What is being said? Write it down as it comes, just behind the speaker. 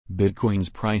Bitcoin's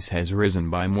price has risen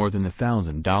by more than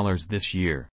 $1,000 this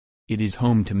year. It is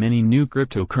home to many new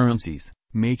cryptocurrencies,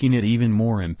 making it even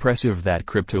more impressive that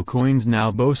crypto coins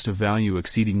now boast a value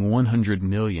exceeding 100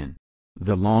 million.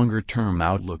 The longer-term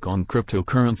outlook on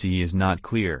cryptocurrency is not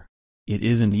clear. It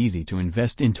isn't easy to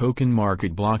invest in token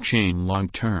market blockchain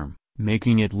long-term,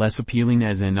 making it less appealing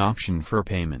as an option for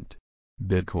payment.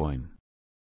 Bitcoin.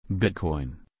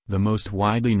 Bitcoin, the most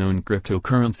widely known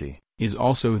cryptocurrency, is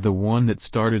also the one that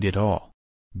started it all.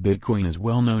 Bitcoin is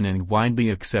well known and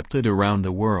widely accepted around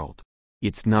the world.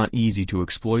 It's not easy to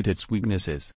exploit its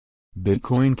weaknesses.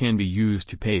 Bitcoin can be used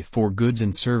to pay for goods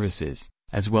and services,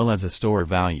 as well as a store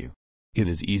value. It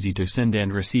is easy to send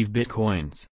and receive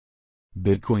bitcoins.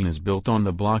 Bitcoin is built on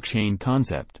the blockchain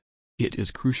concept. It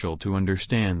is crucial to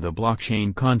understand the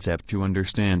blockchain concept to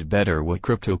understand better what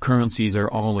cryptocurrencies are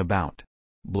all about.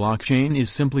 Blockchain is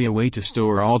simply a way to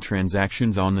store all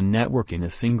transactions on the network in a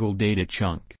single data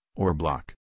chunk, or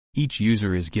block. Each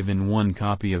user is given one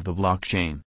copy of the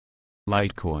blockchain.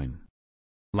 Litecoin.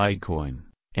 Litecoin,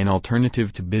 an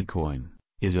alternative to Bitcoin,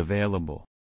 is available.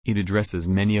 It addresses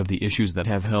many of the issues that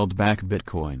have held back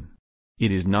Bitcoin.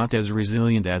 It is not as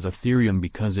resilient as Ethereum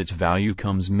because its value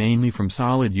comes mainly from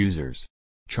solid users.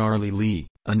 Charlie Lee,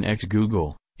 an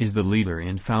ex-Google, is the leader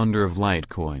and founder of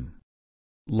Litecoin.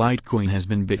 Litecoin has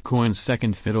been Bitcoin's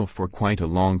second fiddle for quite a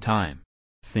long time.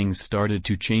 Things started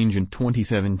to change in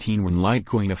 2017 when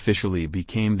Litecoin officially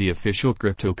became the official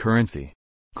cryptocurrency.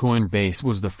 Coinbase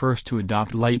was the first to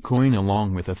adopt Litecoin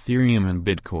along with Ethereum and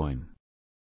Bitcoin.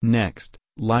 Next,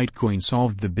 Litecoin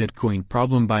solved the Bitcoin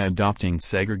problem by adopting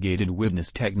segregated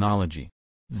witness technology.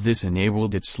 This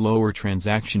enabled its slower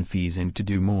transaction fees and to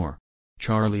do more.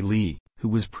 Charlie Lee, who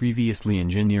was previously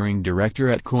engineering director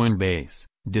at Coinbase,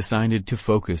 decided to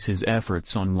focus his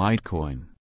efforts on Litecoin.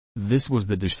 This was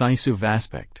the decisive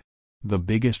aspect. The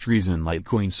biggest reason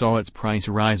Litecoin saw its price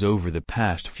rise over the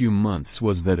past few months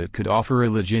was that it could offer a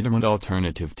legitimate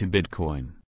alternative to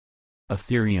Bitcoin.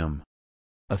 Ethereum.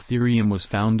 Ethereum was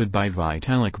founded by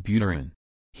Vitalik Buterin.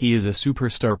 He is a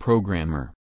superstar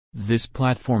programmer. This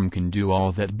platform can do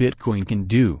all that Bitcoin can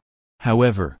do.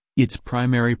 However, its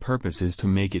primary purpose is to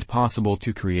make it possible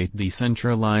to create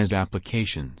decentralized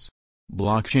applications.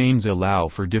 Blockchains allow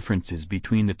for differences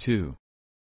between the two.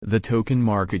 The token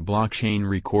market blockchain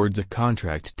records a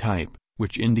contract type,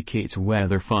 which indicates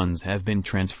whether funds have been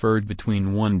transferred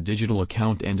between one digital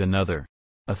account and another.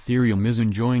 Ethereum is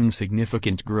enjoying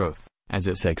significant growth, as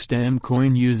its XTM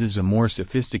coin uses a more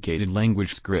sophisticated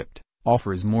language script,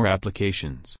 offers more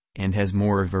applications, and has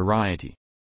more variety.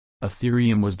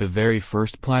 Ethereum was the very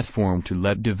first platform to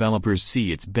let developers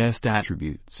see its best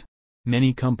attributes.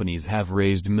 Many companies have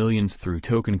raised millions through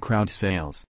token crowd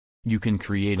sales. You can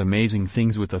create amazing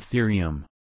things with Ethereum.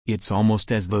 It's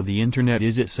almost as though the internet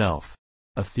is itself.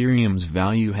 Ethereum's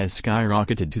value has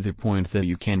skyrocketed to the point that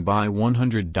you can buy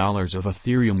 $100 of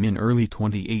Ethereum in early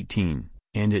 2018,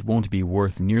 and it won't be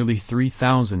worth nearly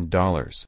 $3,000.